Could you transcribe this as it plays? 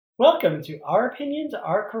Welcome to Our Opinions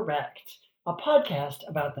Are Correct, a podcast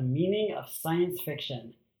about the meaning of science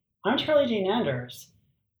fiction. I'm Charlie Dean Anders.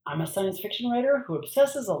 I'm a science fiction writer who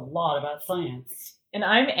obsesses a lot about science. And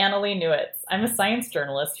I'm Annalee Newitz. I'm a science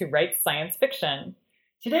journalist who writes science fiction.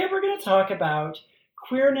 Today we're going to talk about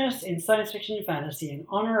queerness in science fiction and fantasy in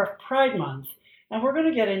honor of Pride Month, and we're going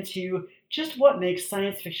to get into just what makes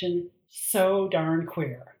science fiction so darn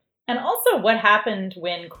queer. And also what happened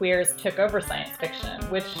when queers took over science fiction,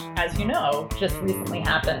 which, as you know, just recently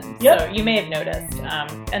happened. Yep. So you may have noticed.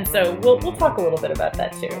 And so we'll talk a little bit about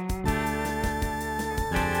that too.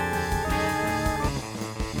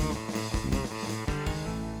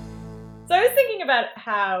 So I was thinking about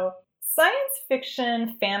how science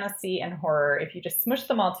fiction, fantasy, and horror, if you just smush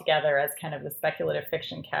them all together as kind of the speculative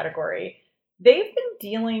fiction category, they've been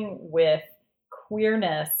dealing with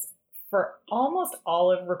queerness for almost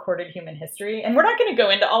all of recorded human history. And we're not going to go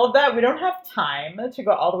into all of that. We don't have time to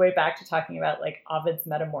go all the way back to talking about like Ovid's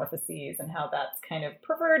Metamorphoses and how that's kind of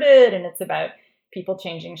perverted and it's about people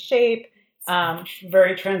changing shape.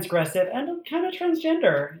 Very transgressive and kind of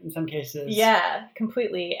transgender in some cases. Yeah,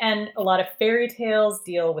 completely. And a lot of fairy tales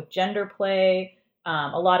deal with gender play.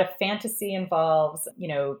 A lot of fantasy involves,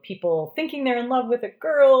 people thinking they're in love with a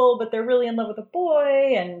girl, but they're really in love with a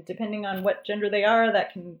boy. And depending on what gender they are,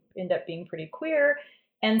 that can end up being pretty queer.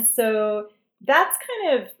 And so that's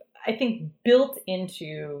kind of, I think, built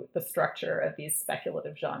into the structure of these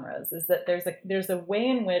speculative genres, is that there's a way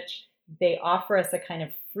in which they offer us a kind of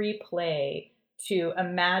free play to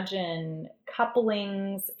imagine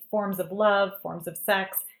couplings, forms of love, forms of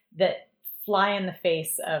sex that fly in the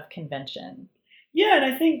face of convention. Yeah,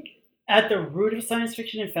 and I think at the root of science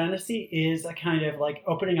fiction and fantasy is a kind of like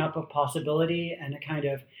opening up of possibility and a kind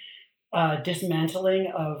of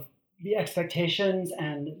dismantling of the expectations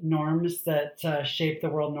and norms that shape the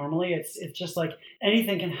world normally. It's just like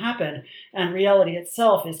anything can happen, and reality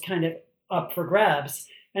itself is kind of up for grabs.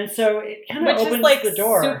 And so it kind of opens the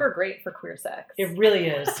door. Super great for queer sex. It really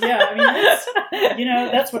is. Yeah, I mean,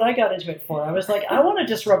 that's what I got into it for. I was like, I want to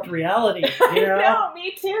disrupt reality. I know,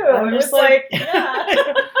 me too. I'm just like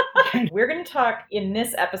yeah. We're going to talk in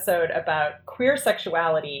this episode about queer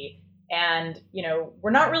sexuality. And,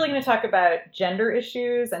 we're not really going to talk about gender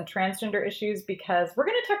issues and transgender issues because we're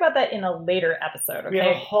going to talk about that in a later episode, okay? We have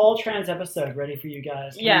a whole trans episode ready for you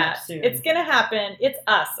guys. Yeah, soon. It's going to happen. It's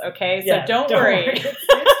us, okay? So yeah, don't worry. It's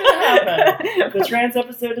going to happen. The trans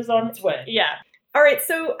episode is on its way. Yeah. All right,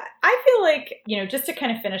 so I feel like, just to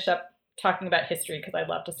kind of finish up talking about history, because I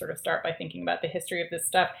love to sort of start by thinking about the history of this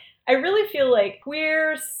stuff, I really feel like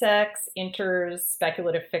queer sex enters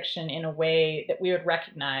speculative fiction in a way that we would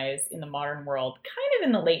recognize in the modern world, kind of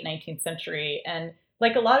in the late 19th century. And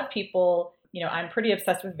like a lot of people, I'm pretty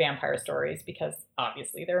obsessed with vampire stories because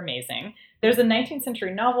obviously they're amazing. There's a 19th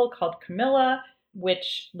century novel called Camilla,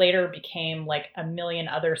 which later became like a million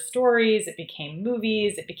other stories. It became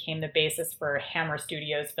movies. It became the basis for Hammer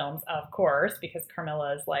Studios films, of course, because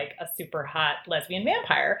Carmilla is like a super hot lesbian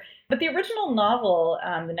vampire. But the original novel,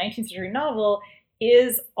 the 19th century novel,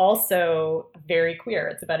 is also very queer.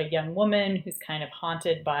 It's about a young woman who's kind of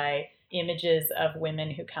haunted by images of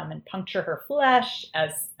women who come and puncture her flesh,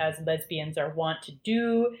 as lesbians are wont to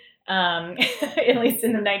do. At least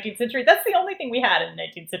in the 19th century. That's the only thing we had in the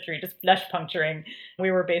 19th century, just flesh puncturing.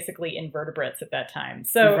 We were basically invertebrates at that time.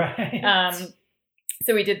 So, right.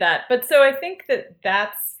 So we did that. But so I think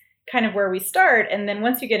that's kind of where we start. And then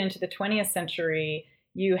once you get into the 20th century,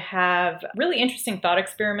 you have really interesting thought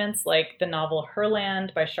experiments like the novel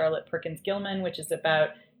Herland by Charlotte Perkins Gilman, which is about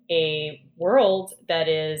a world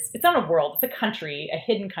it's not a world, it's a country, a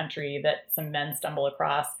hidden country that some men stumble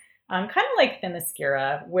across. Kind of like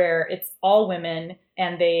Themyscira, where it's all women,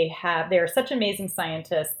 and they are such amazing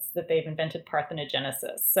scientists that they've invented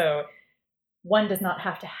parthenogenesis. So one does not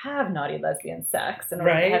have to have naughty lesbian sex in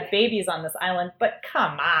order to have babies on this island. But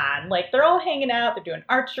come on, like they're all hanging out, they're doing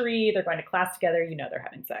archery, they're going to class together, they're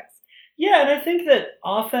having sex. Yeah, and I think that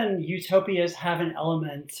often utopias have an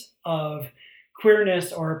element of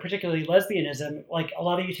queerness or particularly lesbianism. Like a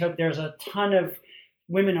lot of there's a ton of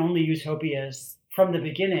women-only utopias from the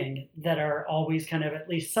beginning that are always kind of at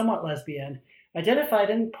least somewhat lesbian identified.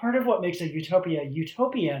 And part of what makes a utopia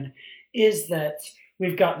utopian is that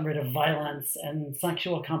we've gotten rid of violence and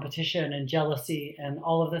sexual competition and jealousy and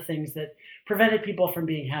all of the things that prevented people from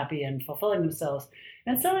being happy and fulfilling themselves.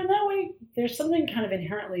 And so in that way, there's something kind of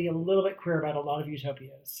inherently a little bit queer about a lot of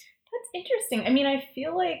utopias. That's interesting. I mean, I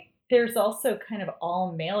feel like there's also kind of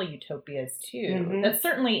all male utopias too. Mm-hmm. That's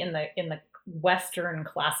certainly in the Western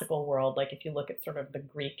classical world, like if you look at sort of the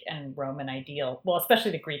Greek and Roman ideal, well,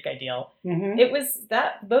 especially the Greek ideal, it was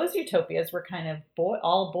that those utopias were kind of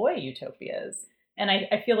all boy utopias. And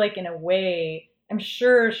I feel like in a way, I'm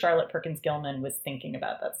sure Charlotte Perkins Gilman was thinking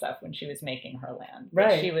about that stuff when she was making her land.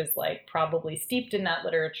 Right. She was like probably steeped in that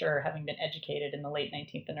literature, having been educated in the late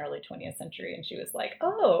 19th and early 20th century. And she was like,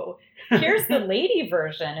 oh, here's the lady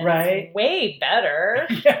version. And it's way better.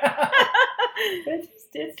 Yeah.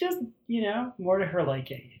 It's just, more to her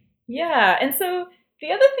liking. Yeah. And so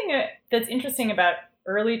the other thing that's interesting about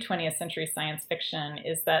early 20th century science fiction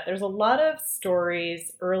is that there's a lot of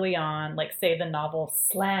stories early on, like say the novel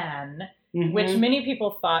Slan, which many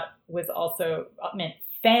people thought was also meant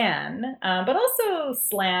fan, but also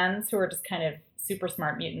Slans, who are just kind of super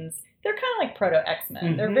smart mutants. They're kind of like proto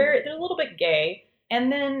X-Men. They're a little bit gay.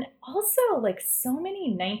 And then also like so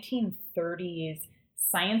many 1930s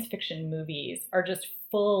science fiction movies are just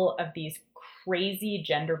full of these crazy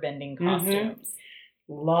gender bending costumes.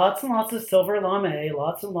 Lots and lots of silver lame,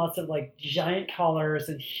 lots and lots of like giant collars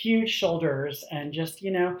and huge shoulders, and just,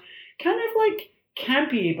 kind of like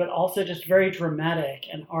campy, but also just very dramatic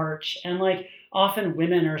and arch. And like often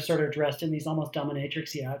women are sort of dressed in these almost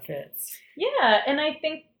dominatrixy outfits. Yeah, and I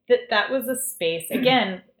think that was a space,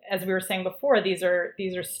 again, as we were saying before, these are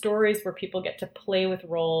stories where people get to play with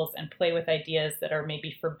roles and play with ideas that are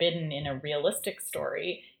maybe forbidden in a realistic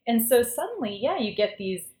story. And so suddenly, you get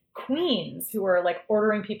these queens who are like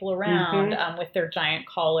ordering people around with their giant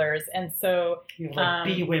collars. And so you have like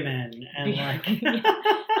bee women and like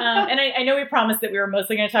and I know we promised that we were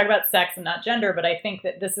mostly going to talk about sex and not gender, but I think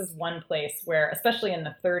that this is one place where, especially in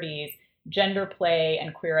the 30s, gender play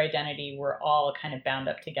and queer identity were all kind of bound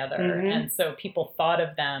up together. And so people thought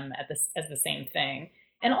of them as the same thing.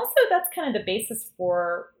 And also that's kind of the basis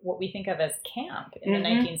for what we think of as camp in the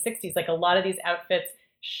 1960s. Like a lot of these outfits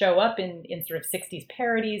show up in sort of 60s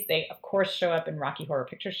parodies. They, of course, show up in Rocky Horror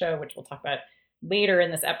Picture Show, which we'll talk about later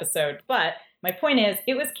in this episode. But my point is,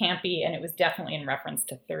 it was campy, and it was definitely in reference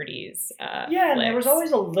to 30s and flicks. there was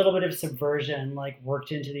always a little bit of subversion, like,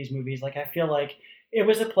 worked into these movies. Like, I feel like it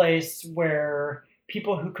was a place where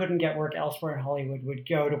people who couldn't get work elsewhere in Hollywood would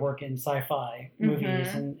go to work in sci-fi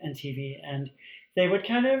movies and TV, and they would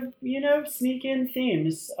kind of, sneak in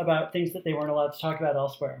themes about things that they weren't allowed to talk about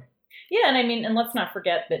elsewhere. Yeah, and let's not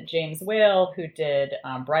forget that James Whale, who did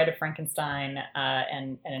Bride of Frankenstein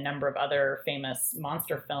and a number of other famous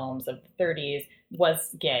monster films of the 30s,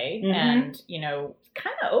 was gay and,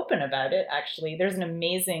 kind of open about it, actually. There's an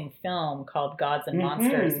amazing film called Gods and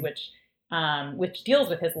Monsters, which deals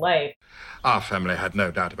with his life. Our family had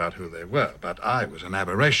no doubt about who they were, but I was an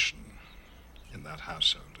aberration in that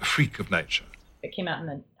household, a freak of nature. It came out in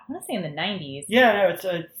the 90s. Yeah, no,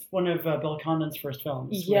 it's one of Bill Condon's first films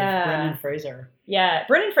with Brendan Fraser. Yeah,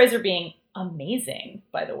 Brendan Fraser being amazing,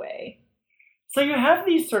 by the way. So you have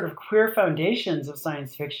these sort of queer foundations of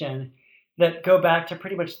science fiction that go back to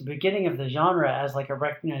pretty much the beginning of the genre as like a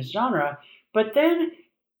recognized genre, but then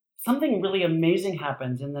something really amazing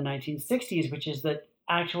happens in the 1960s, which is that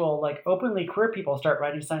actual like openly queer people start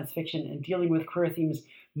writing science fiction and dealing with queer themes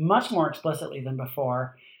much more explicitly than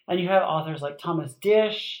before. And you have authors like Thomas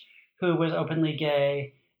Disch, who was openly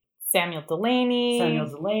gay, Samuel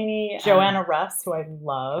Delany, Joanna Russ, who I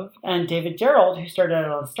love, and David Gerrold, who started out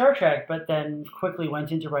on Star Trek, but then quickly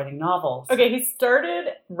went into writing novels. Okay, he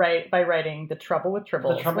started by writing The Trouble with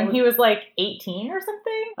Tribbles when he was like 18 or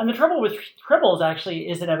something. And The Trouble with Tribbles actually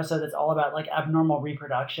is an episode that's all about like abnormal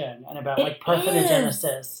reproduction and about like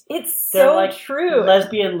parthenogenesis. It's They're so like true.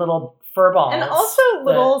 Lesbian little fur balls. And also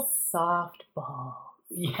little soft balls.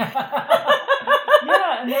 Yeah.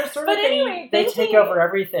 Yeah, and they're sort of anyway, they take over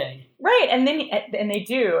everything. Right, and they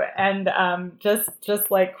do. And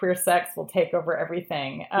just like queer sex will take over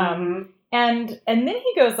everything. And then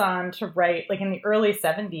he goes on to write, like in the early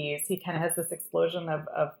 70s, he kind of has this explosion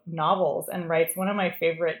of novels and writes one of my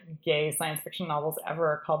favorite gay science fiction novels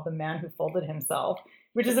ever called The Man Who Folded Himself,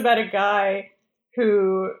 which is about a guy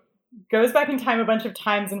who goes back in time a bunch of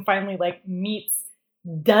times and finally like meets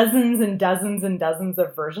dozens and dozens and dozens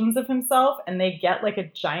of versions of himself, and they get like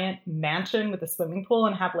a giant mansion with a swimming pool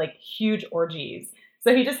and have like huge orgies.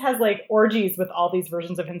 So he just has like orgies with all these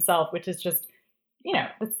versions of himself, which is just,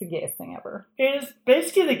 it's the gayest thing ever. It is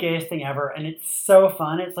basically the gayest thing ever, and it's so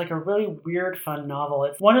fun. It's like a really weird, fun novel.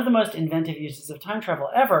 It's one of the most inventive uses of time travel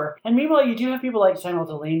ever. And meanwhile, you do have people like Samuel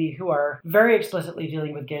Delany who are very explicitly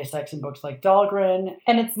dealing with gay sex in books like Dahlgren.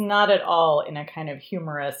 And it's not at all in a kind of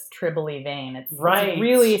humorous, tribbly vein. It's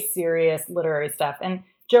really serious literary stuff. And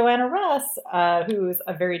Joanna Russ, who's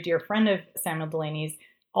a very dear friend of Samuel Delany's,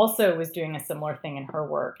 also was doing a similar thing in her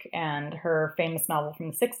work. And her famous novel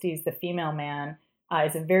from the 60s, The Female Man,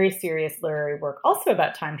 is a very serious literary work, also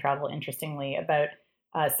about time travel, interestingly, about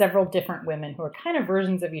several different women who are kind of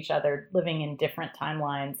versions of each other living in different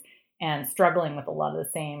timelines and struggling with a lot of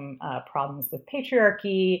the same problems with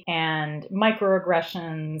patriarchy and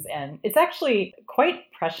microaggressions. And it's actually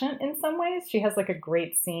quite prescient in some ways. She has like a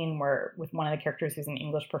great scene where with one of the characters who's an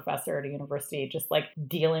English professor at a university, just like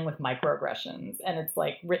dealing with microaggressions. And it's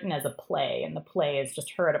like written as a play. And the play is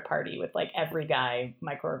just her at a party with like every guy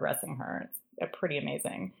microaggressing her. It's pretty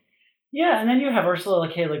amazing. Yeah, and then you have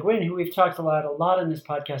Ursula K. Le Guin, who we've talked a lot in this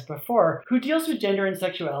podcast before, who deals with gender and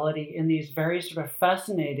sexuality in these very sort of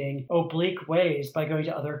fascinating, oblique ways by going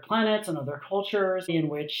to other planets and other cultures in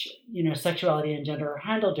which, sexuality and gender are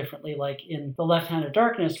handled differently, like in The Left Hand of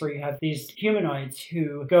Darkness, where you have these humanoids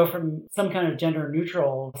who go from some kind of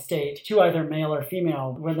gender-neutral state to either male or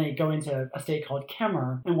female when they go into a state called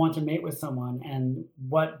Kemmer and want to mate with someone, and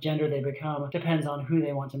what gender they become depends on who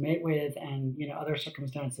they want to mate with and, other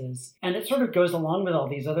circumstances. And it sort of goes along with all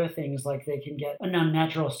these other things, like they can get an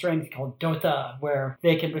unnatural strength called dota, where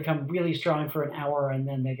they can become really strong for an hour and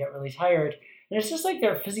then they get really tired. And it's just like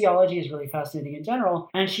their physiology is really fascinating in general.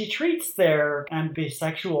 And she treats their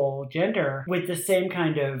ambisexual gender with the same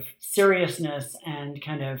kind of seriousness and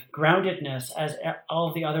kind of groundedness as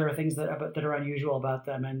all the other things that are unusual about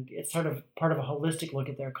them. And it's sort of part of a holistic look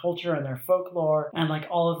at their culture and their folklore and like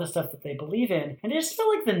all of the stuff that they believe in. And I just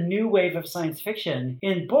felt like the new wave of science fiction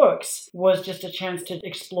in books was just a chance to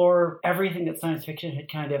explore everything that science fiction had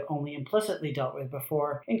kind of only implicitly dealt with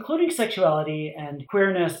before, including sexuality and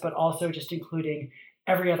queerness, but also just including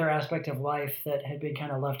every other aspect of life that had been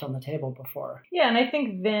kind of left on the table before. Yeah, and I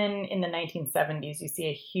think then in the 1970s, you see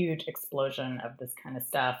a huge explosion of this kind of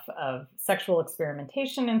stuff, of sexual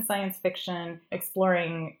experimentation in science fiction,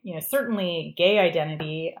 exploring, certainly gay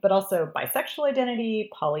identity, but also bisexual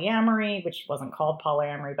identity, polyamory, which wasn't called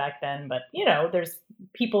polyamory back then, but, there's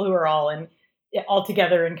people who are all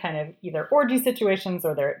together in kind of either orgy situations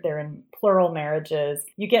or they're in plural marriages.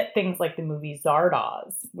 You get things like the movie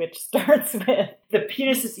Zardoz, which starts with the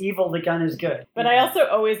penis is evil, the gun is good. But I also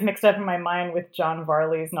always mixed up in my mind with John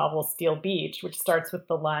Varley's novel Steel Beach, which starts with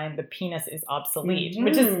the line, the penis is obsolete,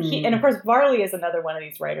 which is, and of course, Varley is another one of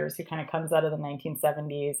these writers who kind of comes out of the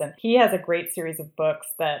 1970s. And he has a great series of books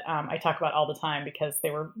that I talk about all the time because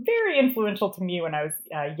they were very influential to me when I was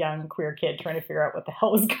a young queer kid trying to figure out what the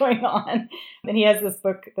hell was going on. And he has this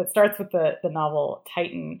book that starts with the novel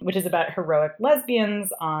Titan, which is about heroic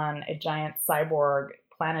lesbians on a giant cyborg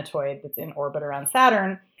planetoid that's in orbit around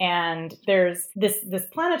Saturn. And there's this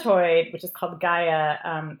planetoid, which is called Gaia,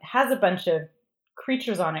 has a bunch of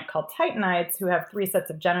creatures on it called Titanites who have 3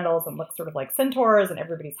 sets of genitals and look sort of like centaurs, and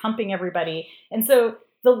everybody's humping everybody. And so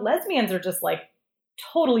the lesbians are just like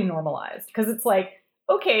totally normalized because it's like,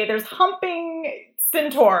 okay, there's humping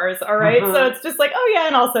centaurs, all right? So it's just like, oh yeah,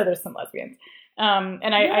 and also there's some lesbians.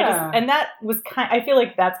 And that was I feel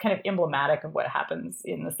like that's kind of emblematic of what happens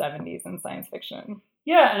in the 70s in science fiction.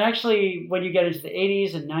 Yeah, and actually, when you get into the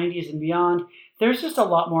 80s and 90s and beyond, there's just a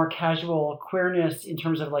lot more casual queerness in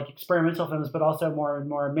terms of like experimental films, but also more and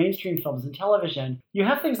more mainstream films and television. You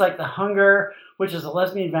have things like The Hunger, which is a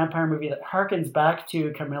lesbian vampire movie that harkens back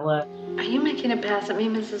to Camilla. Are you making a pass at me,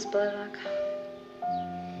 Mrs. Blalock?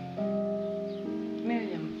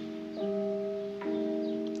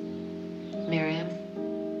 Miriam?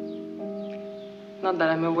 Not that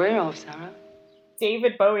I'm aware of, Sarah.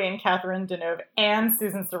 David Bowie and Catherine Deneuve and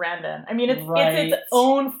Susan Sarandon. I mean, it's its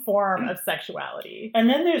own form of sexuality. And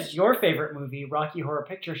then there's your favorite movie, Rocky Horror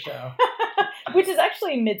Picture Show. Which is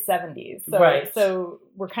actually mid-70s. So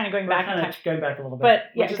we're kind of going back a little bit. But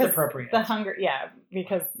yeah, which is appropriate. The Hunger,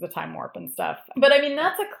 because the time warp and stuff. But I mean,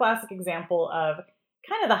 that's a classic example of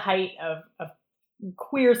kind of the height of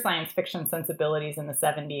queer science fiction sensibilities in the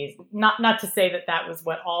 70s. Not to say that was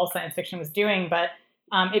what all science fiction was doing, but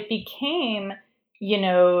it became,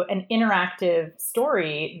 an interactive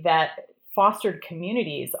story that fostered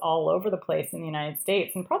communities all over the place in the United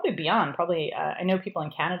States and probably beyond. I know people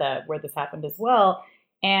in Canada where this happened as well.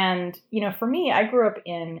 And, for me, I grew up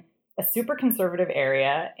in a super conservative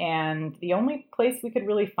area, and the only place we could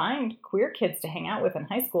really find queer kids to hang out with in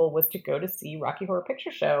high school was to go to see Rocky Horror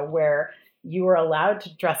Picture Show, where you were allowed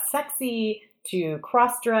to dress sexy, to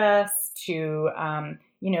cross-dress, to,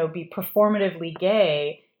 be performatively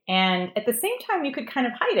gay. And at the same time, you could kind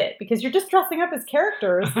of hide it because you're just dressing up as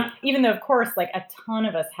characters, even though, of course, like a ton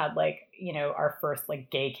of us had our first like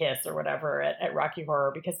gay kiss or whatever at Rocky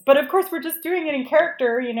Horror but of course, we're just doing it in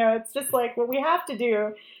character. It's just like what we have to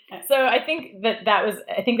do. So I think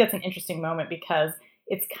that's an interesting moment because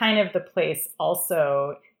it's kind of the place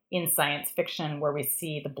also in science fiction where we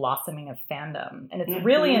see the blossoming of fandom. And it's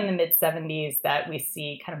really in the mid-70s that we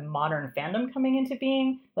see kind of modern fandom coming into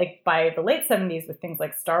being, like by the late 70s with things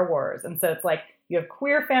like Star Wars. And so it's like you have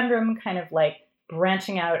queer fandom kind of like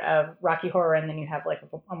branching out of Rocky Horror, and then you have like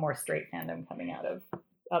a more straight fandom coming out of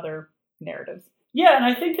other narratives. Yeah, and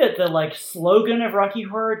I think that the like slogan of Rocky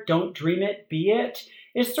Horror, "Don't dream it, be it,"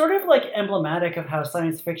 is sort of like emblematic of how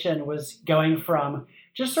science fiction was going from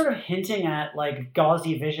just sort of hinting at like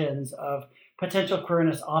gauzy visions of potential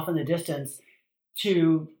queerness off in the distance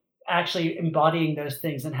to actually embodying those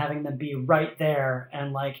things and having them be right there.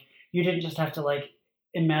 And like, you didn't just have to like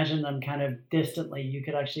imagine them kind of distantly. You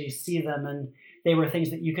could actually see them, and they were things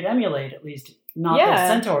that you could emulate, at least not the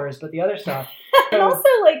centaurs, but the other stuff. And also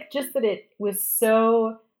like just that it was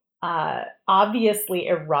so obviously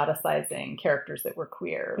eroticizing characters that were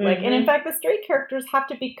queer. Like, and in fact, the straight characters have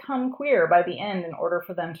to become queer by the end in order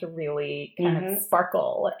for them to really kind of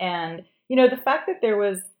sparkle. And, you know, the fact that there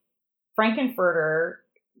was Frankenfurter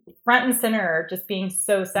front and center just being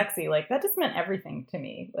so sexy, like that just meant everything to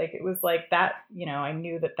me. Like it was like that, you know, I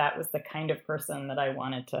knew that that was the kind of person that I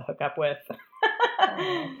wanted to hook up with.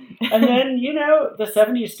 And then, you know, the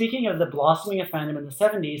 70s, speaking of the blossoming of fandom in the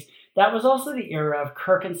 70s, that was also the era of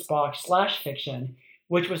Kirk and Spock / fiction,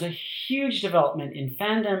 which was a huge development in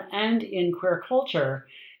fandom and in queer culture,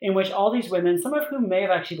 in which all these women, some of whom may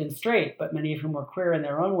have actually been straight, but many of whom were queer in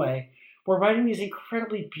their own way, were writing these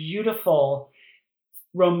incredibly beautiful,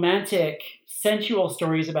 romantic, sensual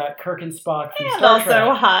stories about Kirk and Spock from Star Trek.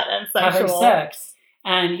 Also hot and sexual. Having sex.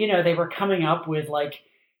 And, you know, they were coming up with, like,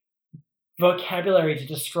 vocabulary to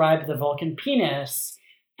describe the Vulcan penis.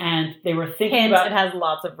 And they were thinking about... it has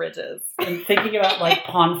lots of ridges. And thinking about, like,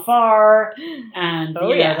 Ponfar and,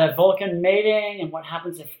 the Vulcan mating and what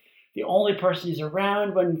happens if the only person who's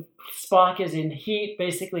around when Spock is in heat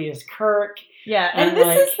basically is Kirk. Yeah, and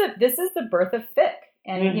this is the birth of fic.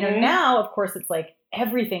 And, you know, now, of course, it's like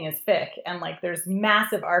everything is fic. And, like, there's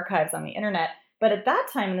massive archives on the internet. But at that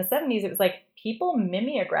time in the 70s, it was like people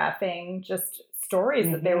mimeographing just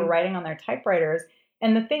stories that they were writing on their typewriters.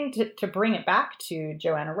 And the thing to bring it back to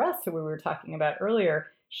Joanna Russ, who we were talking about earlier,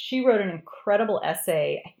 she wrote an incredible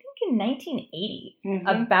essay, I think in 1980,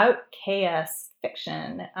 about KS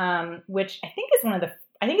fiction, which I think is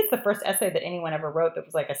I think it's the first essay that anyone ever wrote that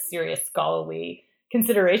was like a serious scholarly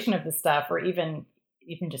consideration of this stuff, or even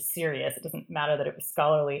just serious. It doesn't matter that it was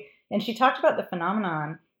scholarly. And she talked about the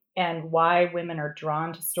phenomenon and why women are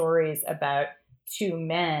drawn to stories about two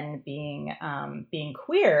men being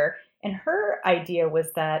queer. And her idea was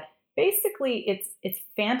that basically it's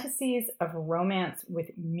fantasies of romance with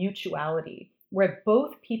mutuality, where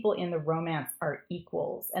both people in the romance are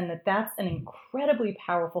equals, and that's an incredibly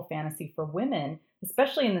powerful fantasy for women,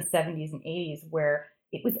 especially in the 70s and 80s, where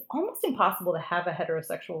it was almost impossible to have a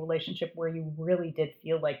heterosexual relationship where you really did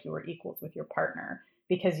feel like you were equals with your partner,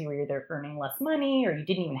 because you were either earning less money or you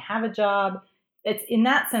didn't even have a job. It's in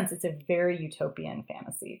that sense, it's a very utopian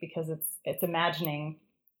fantasy, because it's imagining,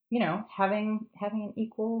 you know, having an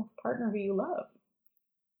equal partner who you love.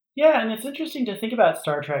 Yeah, and it's interesting to think about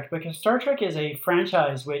Star Trek, because Star Trek is a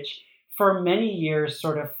franchise which for many years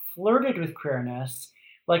sort of flirted with queerness.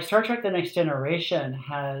 Like Star Trek The Next Generation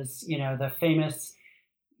has, you know, the famous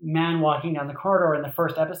man walking down the corridor in the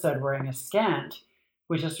first episode wearing a scant,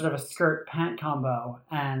 which is sort of a skirt pant combo,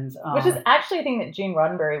 and which is actually a thing that Gene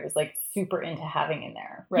Roddenberry was like super into having in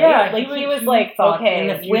there, right? Yeah, like he was like,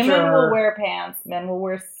 okay, women will wear pants, men will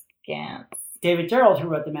wear scants. David Gerrold, who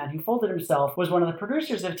wrote The Man Who Folded Himself, was one of the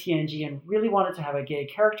producers of TNG and really wanted to have a gay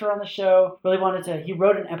character on the show. He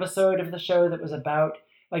wrote an episode of the show that was about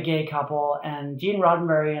a gay couple, and Gene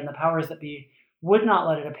Roddenberry and the powers that be would not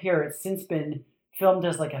let it appear. It's since been filmed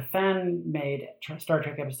as like a fan-made Star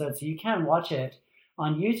Trek episode, so you can watch it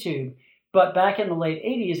on YouTube. But back in the late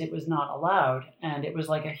 80s, it was not allowed, and it was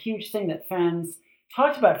like a huge thing that fans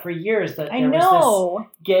talked about for years, that there was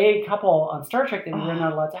this gay couple on Star Trek that we were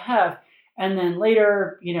not allowed to have. And then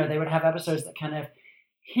later, you know, they would have episodes that kind of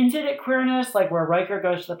hinted at queerness, like where Riker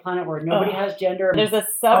goes to the planet where nobody has gender. There's a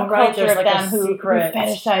subculture of them who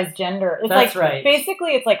fetishize gender. It's That's like, right.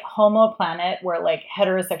 Basically, it's like Homo Planet, where like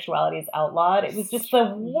heterosexuality is outlawed. It was just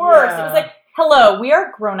the worst. Yeah. It was like, hello, we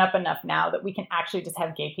are grown up enough now that we can actually just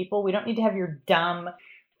have gay people. We don't need to have your dumb...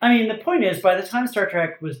 I mean, the point is, by the time Star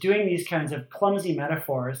Trek was doing these kinds of clumsy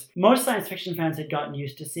metaphors, most science fiction fans had gotten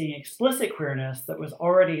used to seeing explicit queerness that was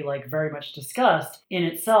already, like, very much discussed in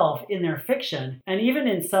itself in their fiction, and even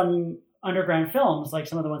in some underground films, like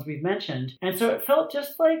some of the ones we've mentioned. And so it felt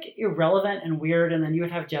just, like, irrelevant and weird, and then you would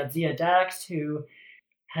have Jadzia Dax, who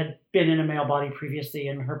had been in a male body previously,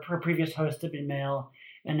 and her previous host had been male.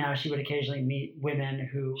 and now she would occasionally meet women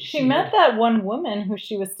who She met that one woman who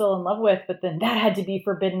she was still in love with, but then that had to be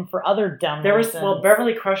forbidden for other dumb reasons.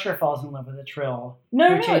 Beverly Crusher falls in love with a Trill.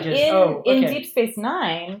 No. In Deep Space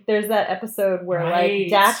Nine, there's that episode where like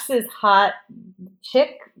Dax's hot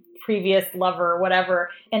chick previous lover or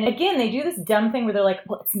whatever. And again, they do this dumb thing where they're like,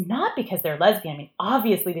 well, it's not because they're lesbian. I mean,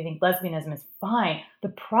 obviously they think lesbianism is fine. The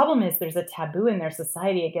problem is there's a taboo in their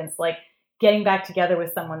society against like getting back together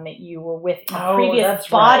with someone that you were with in a previous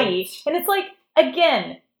body. Right. And it's like,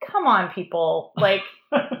 again, come on, people. Like,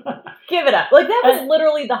 give it up. Like, that was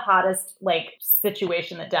literally the hottest, like,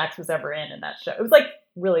 situation that Dax was ever in that show. It was, like,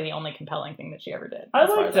 really the only compelling thing that she ever did. I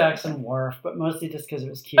like Dax and Worf, but mostly just because it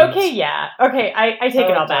was cute. Okay, yeah. Okay, I take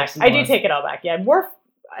it all back. I do take it all back. Yeah, Worf,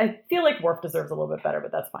 I feel like Worf deserves a little bit better,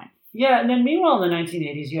 but that's fine. Yeah, and then meanwhile in the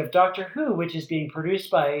 1980s, you have Doctor Who, which is being produced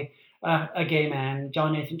by a gay man,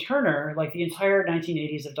 John Nathan Turner. Like, the entire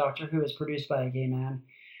 1980s of Doctor Who is produced by a gay man.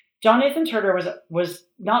 John Nathan Turner was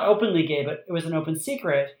not openly gay, but it was an open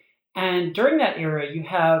secret. And during that era, you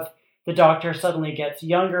have the Doctor suddenly gets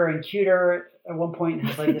younger and cuter at one point and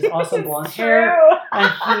has like this awesome blonde hair.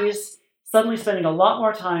 And he's suddenly spending a lot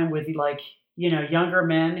more time with like, you know, younger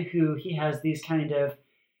men who he has these kind of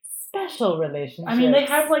special relationships. I mean, they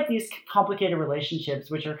have like these complicated relationships,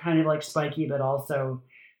 which are kind of like spiky, but also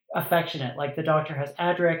affectionate. Like the Doctor has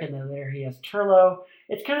Adric, and then later he has Turlo.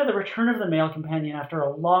 It's kind of the return of the male companion after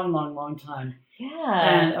a long, long, long time.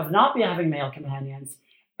 Yeah. And of not having male companions.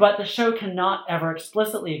 But the show cannot ever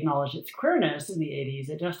explicitly acknowledge its queerness in the 80s.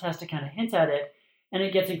 It just has to kind of hint at it. And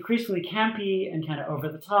it gets increasingly campy and kind of over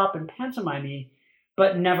the top and pantomime-y,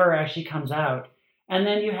 but never actually comes out. And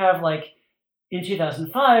then you have, like, in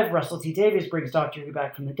 2005, Russell T Davies brings Doctor Who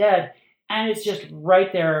back from the dead, and it's just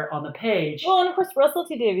right there on the page. Well, and of course, Russell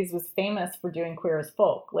T Davies was famous for doing Queer as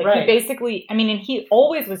Folk. Like, right. He basically, I mean, and he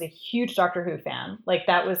always was a huge Doctor Who fan. Like,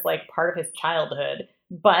 that was, like, part of his childhood.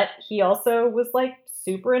 But he also was, like,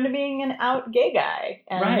 super into being an out gay guy.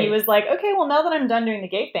 And He was like, okay, well, now that I'm done doing the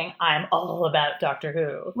gay thing, I'm all about Doctor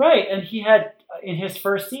Who. Right. And he had, in his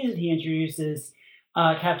first season, he introduces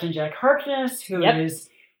Captain Jack Harkness, who is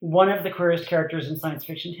one of the queerest characters in science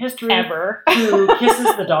fiction history. Ever. Who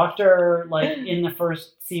kisses the Doctor, like, in the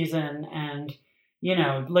first season and, you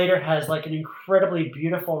know, later has, like, an incredibly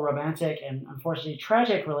beautiful, romantic, and unfortunately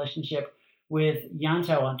tragic relationship with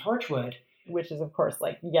Yanto on Torchwood. Which is, of course,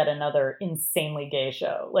 like, yet another insanely gay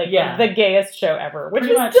show. Like, the gayest show ever, which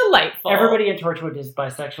is delightful. Everybody in Torchwood is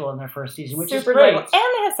bisexual in their first season, which is great. Delightful.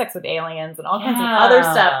 And they have sex with aliens and all kinds of other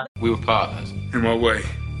stuff. We were partners. In what way?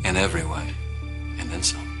 In every way. And then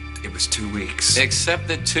some. It was 2 weeks. Except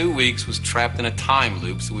that 2 weeks was trapped in a time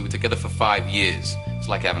loop, so we were together for 5 years. It's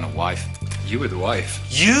like having a wife. You were the wife.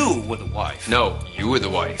 You were the wife. No, you were the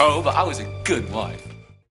wife. Oh, but I was a good wife.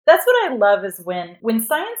 That's what I love is when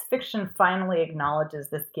science fiction finally acknowledges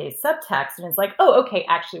this gay subtext and it's like, oh, okay,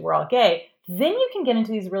 actually we're all gay, then you can get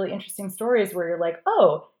into these really interesting stories where you're like,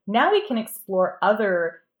 oh, now we can explore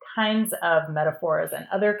other kinds of metaphors and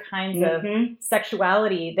other kinds of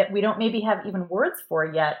sexuality that we don't maybe have even words for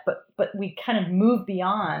yet, but we kind of move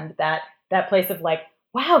beyond that place of like,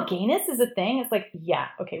 wow, gayness is a thing. It's like, yeah,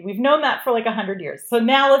 okay, we've known that for like 100 years. So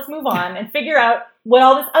now let's move on and figure out what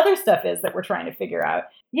all this other stuff is that we're trying to figure out.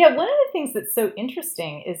 Yeah, one of the things that's so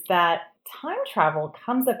interesting is that time travel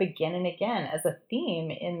comes up again and again as a theme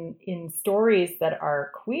in stories that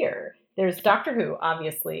are queer. There's Doctor Who,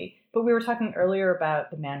 obviously, but we were talking earlier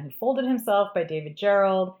about The Man Who Folded Himself by David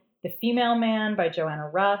Gerrold, The Female Man by Joanna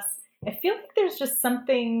Russ. I feel like there's just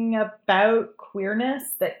something about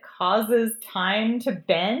queerness that causes time to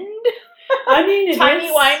bend. I mean,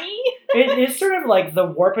 timey-wimey. It is sort of like the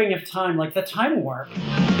warping of time, like the time warp.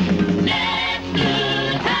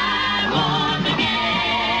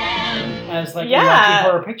 As like a Rocky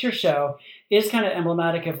Horror Picture Show is kind of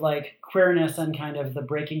emblematic of like queerness and kind of the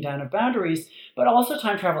breaking down of boundaries, but also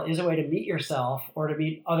time travel is a way to meet yourself or to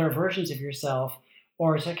meet other versions of yourself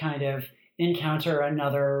or to kind of encounter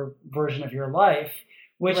another version of your life,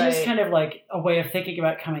 which is kind of like a way of thinking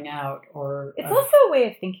about coming out. Or it's also a way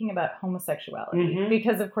of thinking about homosexuality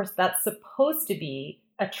because, of course, that's supposed to be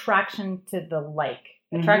attraction to the like,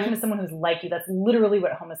 attraction to someone who's like you. That's literally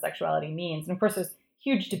what homosexuality means. And of course, there's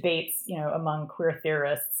huge debates, you know, among queer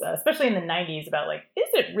theorists, especially in the 90s about like, is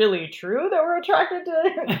it really true that we're attracted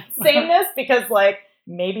to sameness? Because like,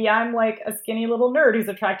 maybe I'm like a skinny little nerd who's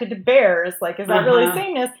attracted to bears. Like, is that really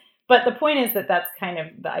sameness? But the point is that that's kind of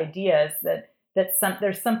the idea is that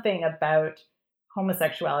there's something about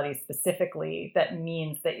homosexuality specifically that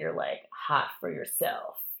means that you're like hot for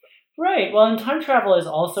yourself. Right. Well, and time travel is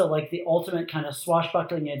also like the ultimate kind of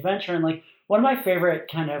swashbuckling adventure. And like one of my favorite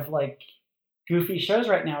kind of like goofy shows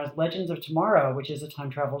right now is Legends of Tomorrow, which is a time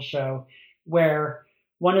travel show where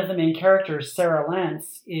one of the main characters, Sarah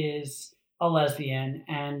Lance, is a lesbian.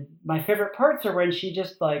 And my favorite parts are when she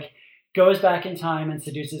just like goes back in time and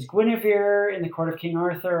seduces Guinevere in the court of King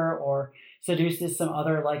Arthur, or seduces some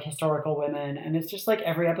other like historical women. And it's just like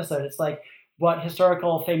every episode, it's like, what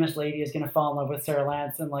historical famous lady is going to fall in love with Sarah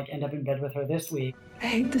Lance and like end up in bed with her this week? I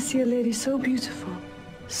hate to see a lady so beautiful,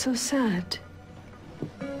 so sad.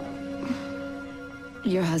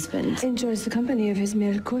 Your husband Enjoys the company of his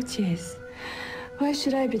male courtiers. Why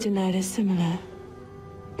should I be denied his similar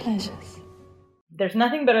pleasures? There's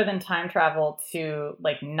nothing better than time travel to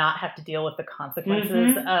like not have to deal with the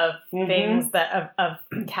consequences of things that of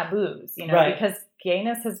taboos, you know, Right. because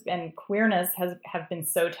gayness and queerness have been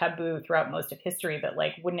so taboo throughout most of history that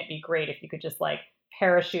like, wouldn't it be great if you could just like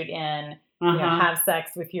parachute in, you know, have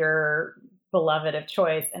sex with your beloved of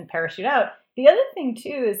choice and parachute out. The other thing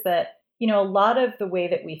too is that, you know, a lot of the way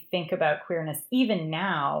that we think about queerness, even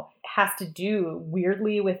now, has to do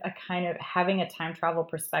weirdly with a kind of having a time travel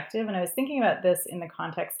perspective. And I was thinking about this in the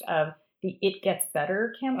context of the It Gets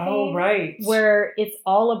Better campaign. Oh, right. Where it's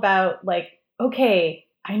all about like, okay,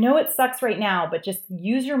 I know it sucks right now, but just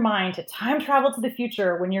use your mind to time travel to the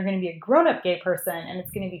future when you're going to be a grown-up gay person and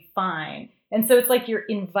it's going to be fine. And so it's like you're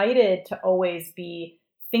invited to always be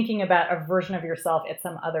thinking about a version of yourself at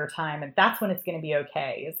some other time. And that's when it's going to be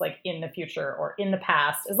okay. It's like in the future or in the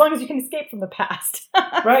past, as long as you can escape from the past.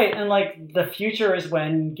 Right. And like the future is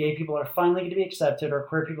when gay people are finally going to be accepted, or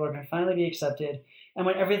queer people are going to finally be accepted. And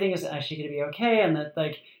when everything is actually going to be okay, and that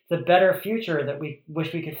like the better future that we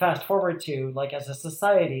wish we could fast forward to, like as a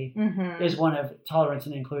society, is one of tolerance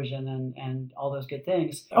and inclusion and all those good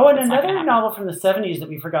things. Oh, and another novel from the 70s that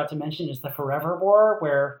we forgot to mention is The Forever War,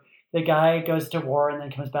 where the guy goes to war and then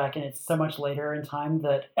comes back, and it's so much later in time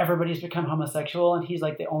that everybody's become homosexual, and he's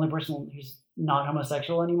like the only person who's not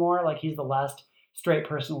homosexual anymore. Like he's the last straight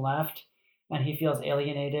person left, and he feels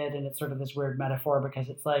alienated, and it's sort of this weird metaphor because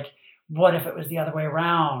it's like, what if it was the other way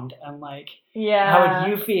around? And like, how would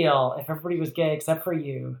you feel if everybody was gay except for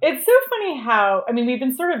you? It's so funny how, I mean, we've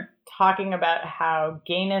been sort of talking about how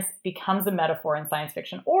gayness becomes a metaphor in science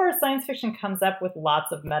fiction, or science fiction comes up with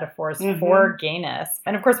lots of metaphors for gayness.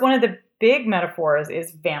 And of course, one of the big metaphors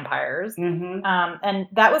is vampires. And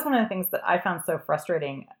that was one of the things that I found so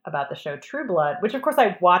frustrating about the show True Blood, which of course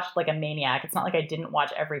I watched like a maniac. It's not like I didn't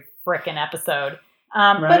watch every frickin' episode.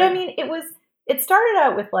 But I mean, it started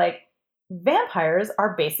out with like, vampires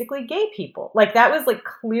are basically gay people. Like that was like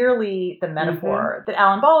clearly the metaphor that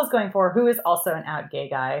Alan Ball was going for, who is also an out gay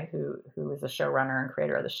guy who is a showrunner and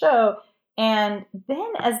creator of the show. And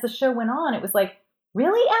then as the show went on, it was like,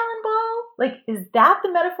 really, Alan Ball? Like, is that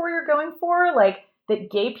the metaphor you're going for? Like that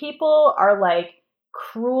gay people are like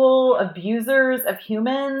cruel abusers of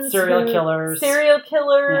humans, serial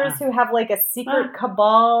killers who have like a secret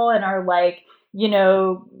cabal and are like, you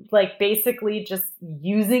know, like basically just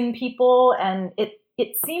using people. And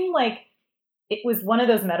it seemed like it was one of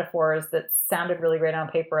those metaphors that sounded really great on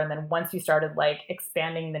paper. And then once you started like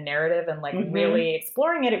expanding the narrative and like really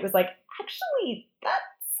exploring it, it was like, actually, that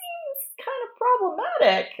seems kind of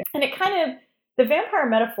problematic. And it kind of, the vampire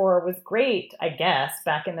metaphor was great, I guess,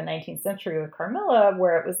 back in the 19th century with Carmilla,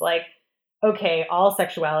 where it was like, okay, all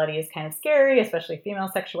sexuality is kind of scary, especially female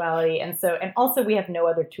sexuality. And also we have no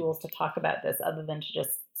other tools to talk about this other than to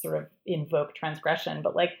just sort of invoke transgression.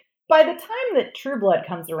 But like by the time that True Blood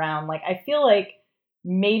comes around, like I feel like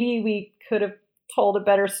maybe we could have told a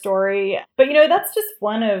better story. But you know, that's just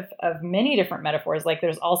one of many different metaphors. Like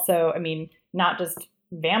there's also, I mean, not just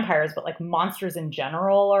vampires, but like monsters in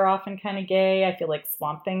general are often kind of gay. I feel like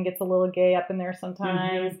Swamp Thing gets a little gay up in there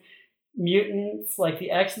sometimes. Mutants, like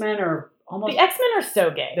the X-Men are almost... The X-Men are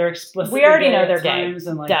so gay. They're explicitly we already gay know at they're times, gay.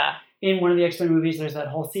 And like, duh. In one of the X-Men movies, there's that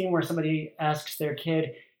whole scene where somebody asks their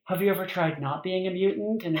kid, have you ever tried not being a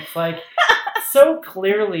mutant? And it's like, so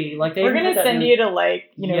clearly, like we're going to send you to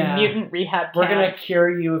like, you know, mutant rehab camp. We're going to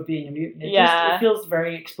cure you of being a mutant. It feels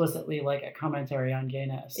very explicitly like a commentary on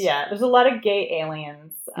gayness. Yeah, there's a lot of gay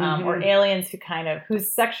aliens, or aliens whose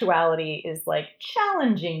sexuality is like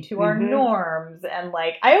challenging to our norms. And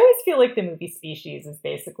like, I always feel like the movie Species is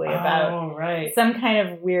basically about some kind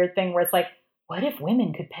of weird thing where it's like, what if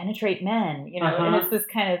women could penetrate men? You know, and it's this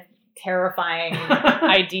kind of terrifying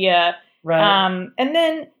idea. Right. And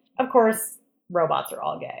then, of course, robots are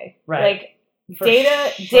all gay. Right. Like,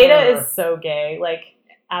 Data is so gay. Like,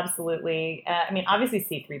 absolutely. I mean, obviously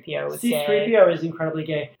C-3PO is gay. C-3PO is incredibly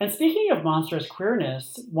gay. And speaking of monstrous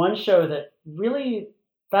queerness, one show that really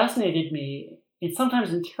fascinated me,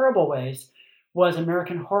 sometimes in terrible ways, was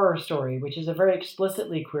American Horror Story, which is a very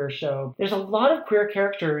explicitly queer show. There's a lot of queer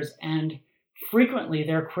characters, and frequently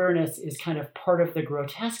their queerness is kind of part of the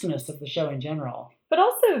grotesqueness of the show in general. But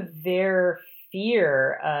also their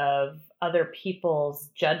fear of other people's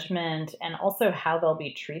judgment and also how they'll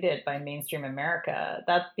be treated by mainstream America.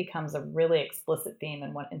 That becomes a really explicit theme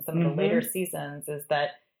in some of the later seasons, is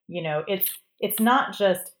that, you know, it's not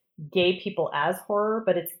just gay people as horror,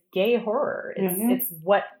 but it's gay horror. It's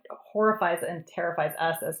what horrifies and terrifies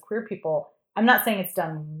us as queer people. I'm not saying it's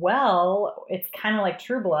done well. It's kind of like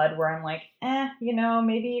True Blood, where I'm like, you know,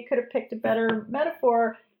 maybe you could have picked a better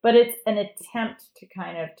metaphor, but it's an attempt to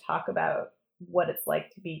kind of talk about what it's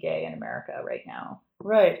like to be gay in America right now.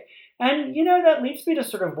 Right. And, you know, that leads me to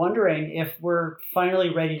sort of wondering if we're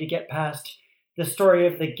finally ready to get past the story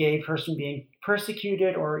of the gay person being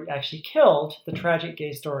persecuted or actually killed, the tragic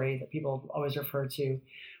gay story that people always refer to,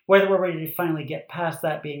 whether we're ready to finally get past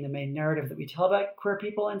that being the main narrative that we tell about queer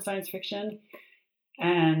people in science fiction.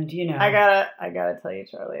 And, you know, I gotta tell you,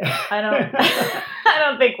 Charlie, I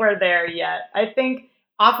don't think we're there yet. I think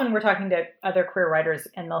often we're talking to other queer writers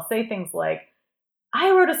and they'll say things like,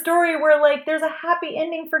 I wrote a story where, like, there's a happy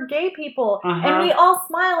ending for gay people, and we all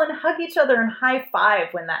smile and hug each other and high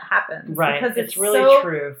five when that happens. Right. Because it's really so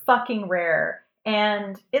true. Fucking rare.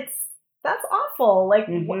 And that's awful. Like,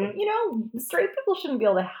 you know, straight people shouldn't be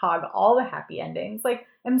able to hog all the happy endings. Like,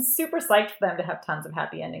 I'm super psyched for them to have tons of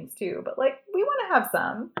happy endings too, but, like, we want to have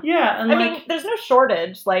some. Yeah. And I mean, there's no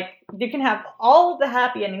shortage. Like, you can have all the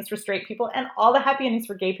happy endings for straight people and all the happy endings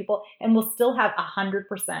for gay people, and we'll still have 100%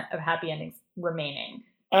 of happy endings remaining.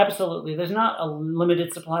 Absolutely. There's not a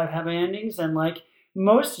limited supply of happy endings, and, like,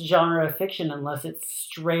 most genre fiction, unless it's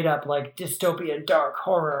straight up, like, dystopian dark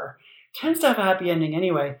horror, tends to have a happy ending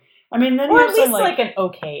anyway. I mean, then or you have at least like an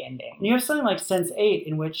okay ending. You have something like Sense8,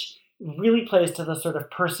 in which really plays to the sort of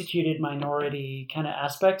persecuted minority kind of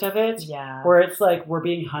aspect of it. Yeah. Where it's like, we're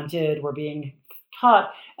being hunted, we're being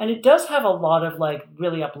caught. And it does have a lot of, like,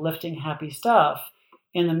 really uplifting, happy stuff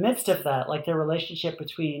in the midst of that. Like, their relationship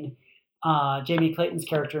between Jamie Clayton's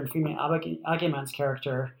character and Femi Ageman's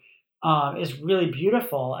character is really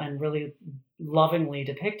beautiful and really lovingly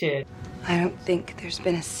depicted. I don't think there's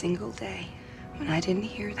been a single day when I didn't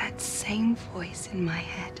hear that same voice in my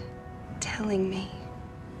head telling me,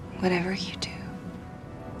 whatever you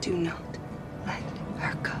do not let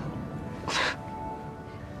her go.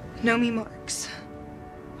 Nomi Marks,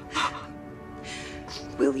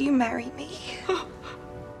 will you marry me?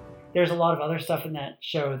 There's a lot of other stuff in that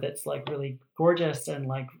show that's, like, really gorgeous and,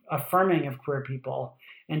 like, affirming of queer people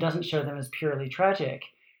and doesn't show them as purely tragic.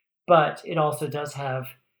 But it also does have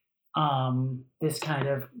this kind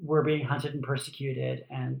of, we're being hunted and persecuted,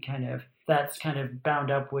 and kind of that's kind of bound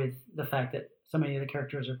up with the fact that so many of the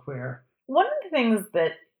characters are queer. One of the things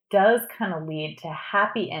that does kind of lead to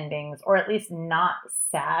happy endings, or at least not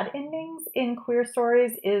sad endings in queer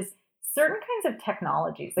stories, is certain kinds of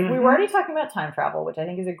technologies. Like, we were already talking about time travel, which I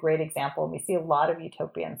think is a great example. We see a lot of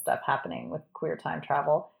utopian stuff happening with queer time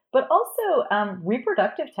travel, but also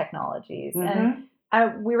reproductive technologies.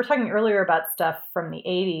 And we were talking earlier about stuff from the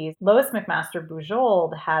 80s. Lois McMaster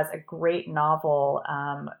Bujold has a great novel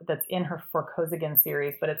that's in her For Kozigan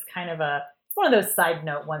series, but it's kind of it's one of those side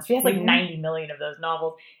note ones. She has like 90 million of those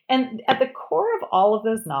novels. And at the core of all of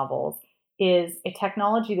those novels is a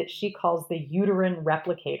technology that she calls the uterine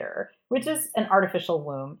replicator, which is an artificial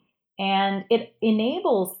womb. And it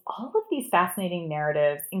enables all of these fascinating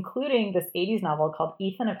narratives, including this 80s novel called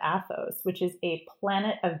Ethan of Athos, which is a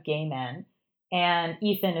planet of gay men. And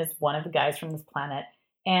Ethan is one of the guys from this planet.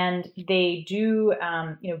 And they do,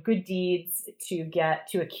 good deeds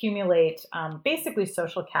to accumulate basically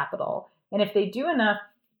social capital. And if they do enough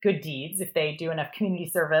good deeds, if they do enough community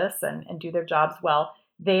service and do their jobs well,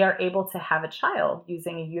 they are able to have a child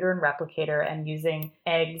using a uterine replicator and using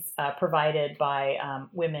eggs provided by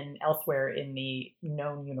women elsewhere in the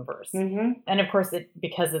known universe. And of course,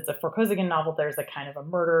 because it's a For Kozigan novel, there's a kind of a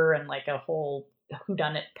murder and like a whole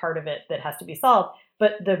whodunit part of it that has to be solved.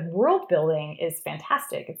 But the world building is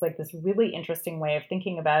fantastic. It's like this really interesting way of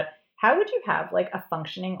thinking about how would you have like a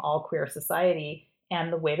functioning all queer society.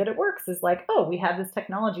 And the way that it works is like, oh, we have this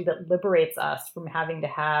technology that liberates us from having to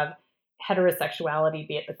have heterosexuality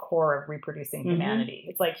be at the core of reproducing humanity.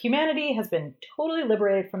 It's like humanity has been totally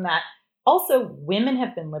liberated from that. Also, women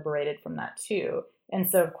have been liberated from that too. And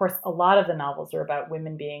so, of course, a lot of the novels are about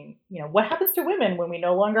women being, what happens to women when we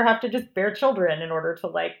no longer have to just bear children in order to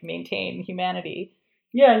like maintain humanity.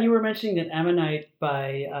 Yeah, and you were mentioning that Ammonite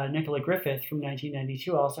by Nicola Griffith from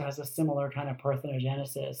 1992 also has a similar kind of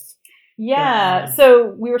parthenogenesis. Yeah, so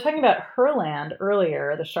we were talking about Herland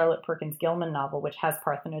earlier, the Charlotte Perkins Gilman novel, which has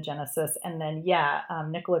parthenogenesis. And then,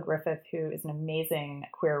 Nicola Griffith, who is an amazing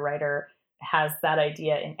queer writer, has that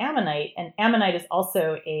idea in Ammonite, and Ammonite is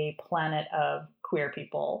also a planet of queer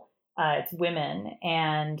people. It's women,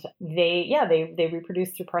 and they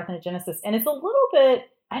reproduce through parthenogenesis, and it's a little bit.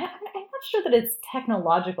 I'm not sure that it's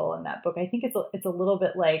technological in that book. I think it's a little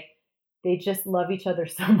bit like they just love each other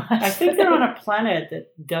so much. I think they're on a planet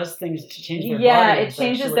that does things to change their bodies. It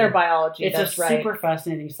changes actually. Their biology. It's That's a super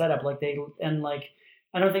fascinating setup.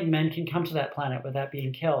 I don't think men can come to that planet without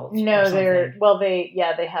being killed. No,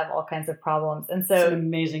 they have all kinds of problems, and so it's an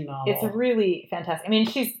amazing novel. It's really fantastic. I mean,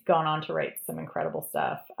 she's gone on to write some incredible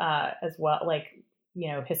stuff as well, like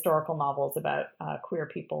historical novels about queer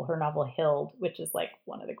people. Her novel Hild, which is like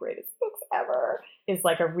one of the greatest books ever, is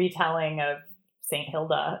like a retelling of Saint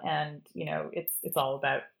Hilda, and it's all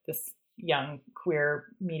about this young queer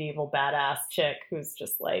medieval badass chick who's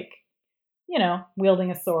just like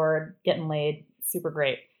wielding a sword, getting laid. Super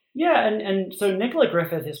great. Yeah, and so Nicola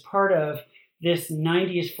Griffith is part of this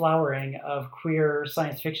 90s flowering of queer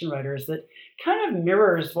science fiction writers that kind of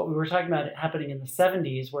mirrors what we were talking about happening in the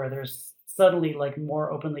 70s, where there's suddenly like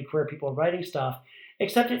more openly queer people writing stuff,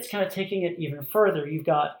 except it's kind of taking it even further. You've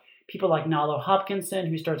got people like Nalo Hopkinson,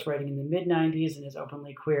 who starts writing in the mid-90s and is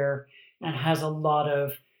openly queer and has a lot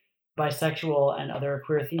of bisexual and other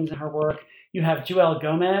queer themes in her work. You have Joelle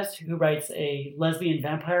Gomez, who writes a lesbian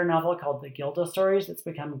vampire novel called The Gilda Stories that's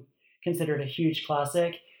become considered a huge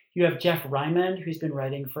classic. You have Jeff Ryman, who's been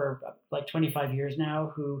writing for like 25 years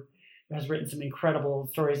now, who has written some incredible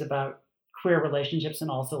stories about queer relationships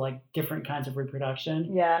and also like different kinds of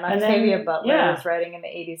reproduction. Yeah, and Octavia Butler is writing in the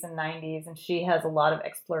 80s and 90s, and she has a lot of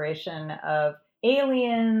exploration of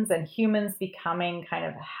aliens and humans becoming kind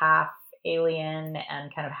of half alien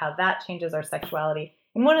and kind of how that changes our sexuality.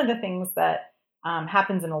 And one of the things that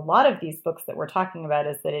happens in a lot of these books that we're talking about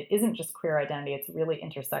is that it isn't just queer identity, it's really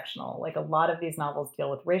intersectional. Like a lot of these novels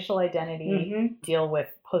deal with racial identity, deal with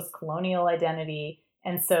post-colonial identity.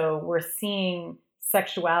 And so we're seeing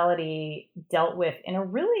sexuality dealt with in a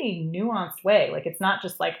really nuanced way. Like it's not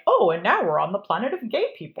just like, oh, and now we're on the planet of gay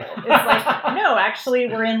people. It's like, no, actually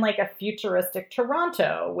we're in like a futuristic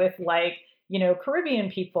Toronto with like,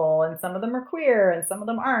 Caribbean people, and some of them are queer and some of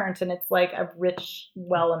them aren't. And it's like a rich,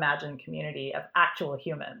 well-imagined community of actual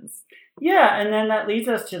humans. Yeah, and then that leads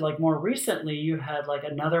us to like more recently, you had like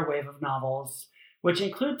another wave of novels, which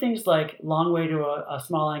include things like Long Way to a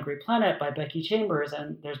Small Angry Planet by Becky Chambers.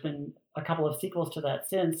 And there's been a couple of sequels to that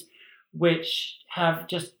since, which have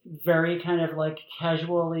just very kind of like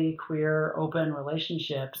casually queer, open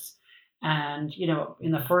relationships. And,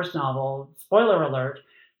 in the first novel, spoiler alert,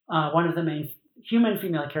 one of the main human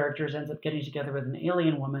female characters ends up getting together with an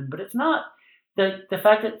alien woman, but it's not the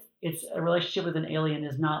fact that it's a relationship with an alien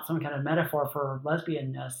is not some kind of metaphor for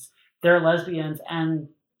lesbianness. They're lesbians and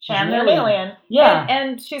they're an alien. Yeah.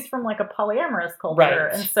 And she's from like a polyamorous culture.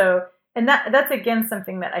 Right. And so, and that's again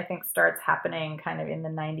something that I think starts happening kind of in the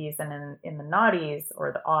 90s and in the noughties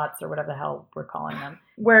or the aughts or whatever the hell we're calling them,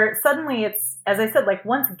 where suddenly it's, as I said, like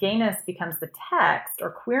once gayness becomes the text or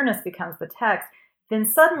queerness becomes the text, then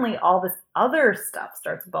suddenly all this other stuff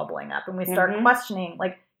starts bubbling up and we start questioning,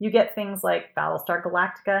 like you get things like Battlestar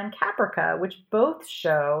Galactica and Caprica, which both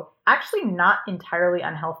show actually not entirely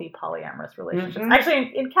unhealthy polyamorous relationships.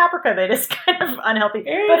 Actually, in Caprica, they just kind of unhealthy.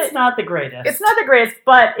 But it's not the greatest. It's not the greatest,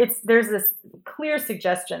 but there's this clear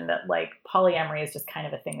suggestion that like polyamory is just kind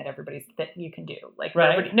of a thing that you can do. Like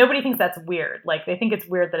nobody thinks that's weird. Like they think it's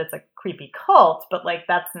weird that it's a creepy cult, but like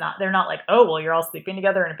they're not like, oh, well, you're all sleeping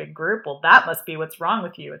together in a big group. Well, that must be what's wrong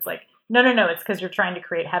with you. It's like, no, it's because you're trying to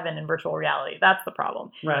create heaven in virtual reality. That's the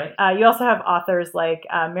problem. Right. You also have authors like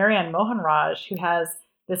Marianne Mohanraj, who has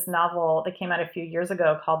this novel that came out a few years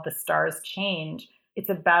ago called The Stars Change. It's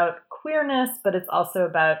about queerness, but it's also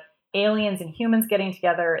about aliens and humans getting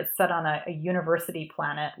together. It's set on a university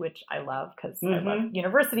planet, which I love because I love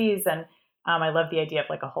universities, and I love the idea of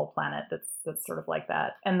like a whole planet that's sort of like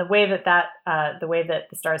that. And the way that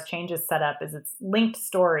The Stars Change is set up is it's linked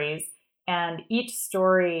stories. And each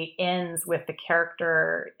story ends with the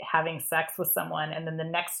character having sex with someone. And then the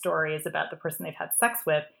next story is about the person they've had sex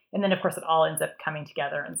with. And then, of course, it all ends up coming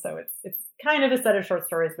together. And so it's kind of a set of short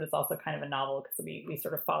stories, but it's also kind of a novel because we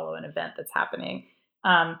sort of follow an event that's happening.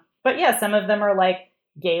 But yeah, some of them are like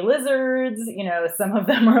gay lizards. Some of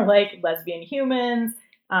them are like lesbian humans.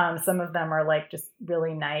 Some of them are like just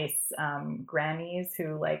really nice grannies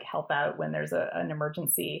who like help out when there's an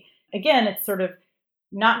emergency. Again, it's sort of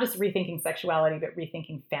not just rethinking sexuality, but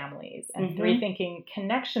rethinking families and rethinking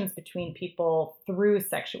connections between people through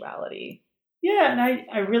sexuality. Yeah, and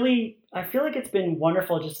I feel like it's been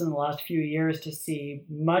wonderful just in the last few years to see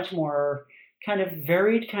much more kind of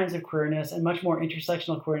varied kinds of queerness and much more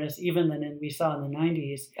intersectional queerness even than we saw in the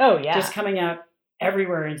 90s. Oh, yeah. Just coming out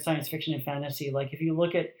everywhere in science fiction and fantasy. Like if you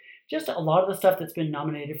look at just a lot of the stuff that's been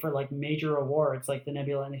nominated for like major awards, like the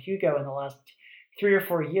Nebula and the Hugo in the last 3 or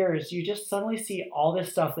 4 years, you just suddenly see all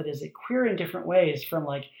this stuff that is queer in different ways, from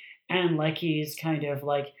like Anne Lecky's kind of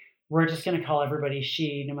like, we're just going to call everybody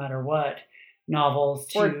she no matter what novels,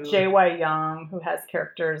 to or J.Y. Young, who has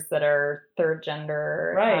characters that are third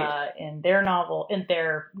gender, right, in their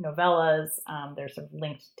novellas. There's sort of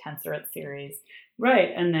linked Tensorate series, right,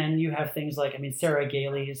 and then you have things like, I mean, Sarah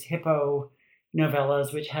Gailey's Hippo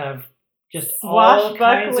novellas, which have just all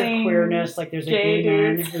kinds of queerness. Like there's a gay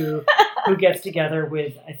man who gets together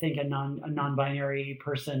with, I think, a non-binary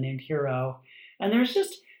person named Hero, and there's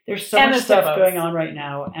so much stuff going on right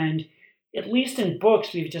now. And at least in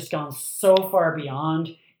books, we've just gone so far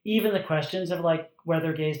beyond even the questions of like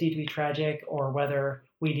whether gays need to be tragic or whether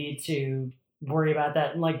we need to worry about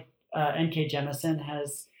that. And like N.K. Jemisin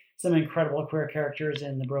has some incredible queer characters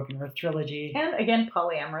in the Broken Earth trilogy. And again,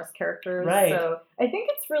 polyamorous characters. Right. So I think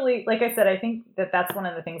it's really, like I said, I think that that's one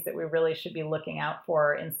of the things that we really should be looking out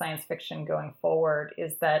for in science fiction going forward,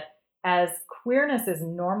 is that as queerness is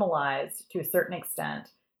normalized to a certain extent,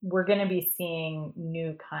 we're going to be seeing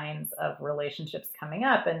new kinds of relationships coming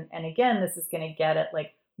up. And again, this is going to get at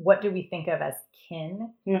like, what do we think of as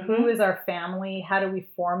kin? Mm-hmm. Who is our family? How do we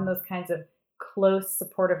form those kinds of close,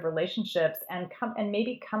 supportive relationships, and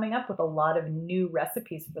maybe coming up with a lot of new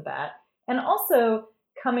recipes for that, and also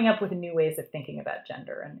coming up with new ways of thinking about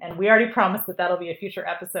gender. And we already promised that that'll be a future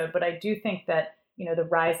episode, but I do think that, you know, the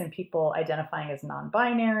rise in people identifying as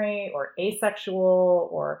non-binary or asexual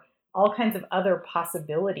or all kinds of other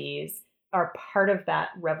possibilities are part of that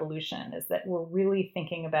revolution, is that we're really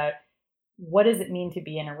thinking about what does it mean to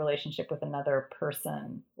be in a relationship with another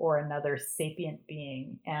person or another sapient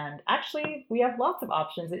being? And actually, we have lots of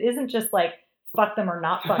options. It isn't just like, fuck them or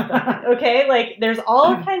not fuck them, okay? Like, there's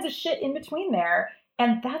all kinds of shit in between there.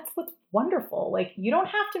 And that's what's wonderful. Like, you don't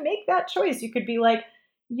have to make that choice. You could be like,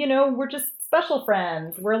 you know, we're just special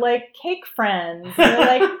friends. We're like cake friends. We're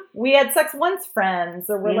like, we had sex once friends.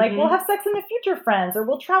 Or we're like, we'll have sex in the future friends. Or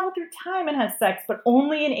we'll travel through time and have sex, but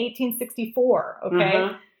only in 1864,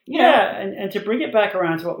 okay? Yeah, and to bring it back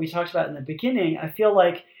around to what we talked about in the beginning, I feel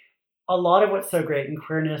like a lot of what's so great in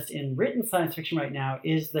queerness in written science fiction right now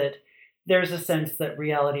is that there's a sense that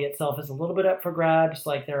reality itself is a little bit up for grabs.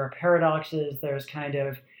 Like there are paradoxes, there's kind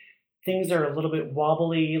of things are a little bit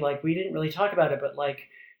wobbly. Like we didn't really talk about it, but like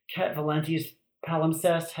Kat Valenti's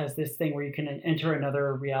Palimpsest has this thing where you can enter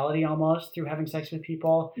another reality almost through having sex with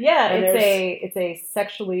people. Yeah, and it's a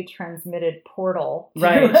sexually transmitted portal to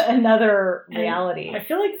right. another reality. And I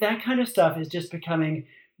feel like that kind of stuff is just becoming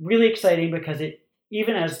really exciting because it,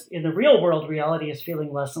 even as in the real world, reality is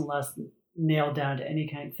feeling less and less nailed down to any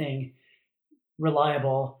kind of thing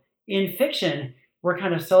reliable. In fiction, we're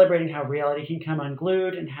kind of celebrating how reality can come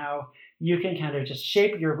unglued and how you can kind of just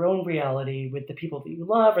shape your own reality with the people that you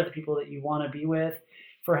love or the people that you want to be with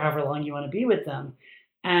for however long you want to be with them.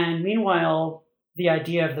 And meanwhile, the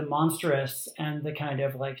idea of the monstrous and the kind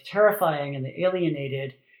of like terrifying and the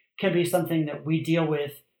alienated can be something that we deal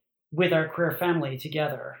with our queer family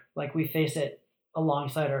together. Like we face it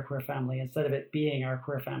alongside our queer family instead of it being our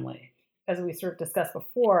queer family. As we sort of discussed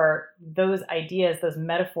before, those ideas, those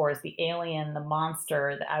metaphors, the alien, the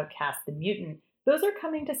monster, the outcast, the mutant, those are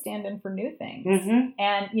coming to stand in for new things. Mm-hmm.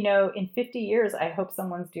 And, you know, in 50 years, I hope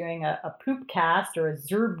someone's doing a poop cast or a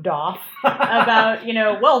Zerbdoff about, you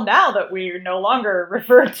know, well, now that we no longer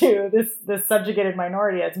refer to this subjugated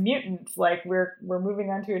minority as mutants, like we're moving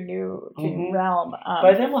on to a new realm.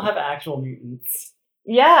 By then we'll have actual mutants.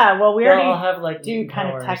 Yeah, well, we already have, like, do kind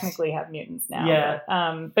powers. of technically have mutants now.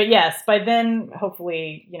 Yeah. But yes, by then,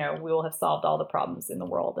 hopefully, you know, we will have solved all the problems in the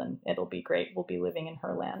world and it'll be great. We'll be living in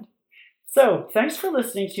her land. So, thanks for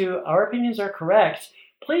listening to Our Opinions Are Correct.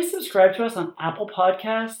 Please subscribe to us on Apple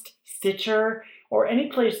Podcast, Stitcher, or any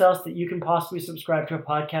place else that you can possibly subscribe to a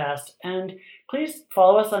podcast. And please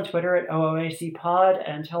follow us on Twitter at OOACPod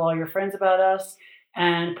and tell all your friends about us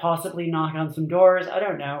and possibly knock on some doors. I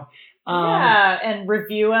don't know. And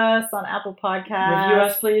review us on Apple Podcasts. Review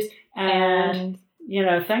us, please. And you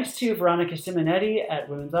know, thanks to Veronica Simonetti at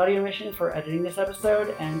Women's Audio Mission for editing this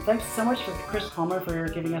episode. And thanks so much to Chris Palmer for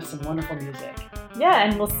giving us some wonderful music. Yeah,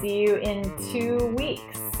 and we'll see you in 2 weeks.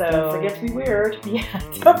 So don't forget to be weird. Yeah,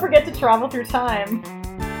 don't forget to travel through time.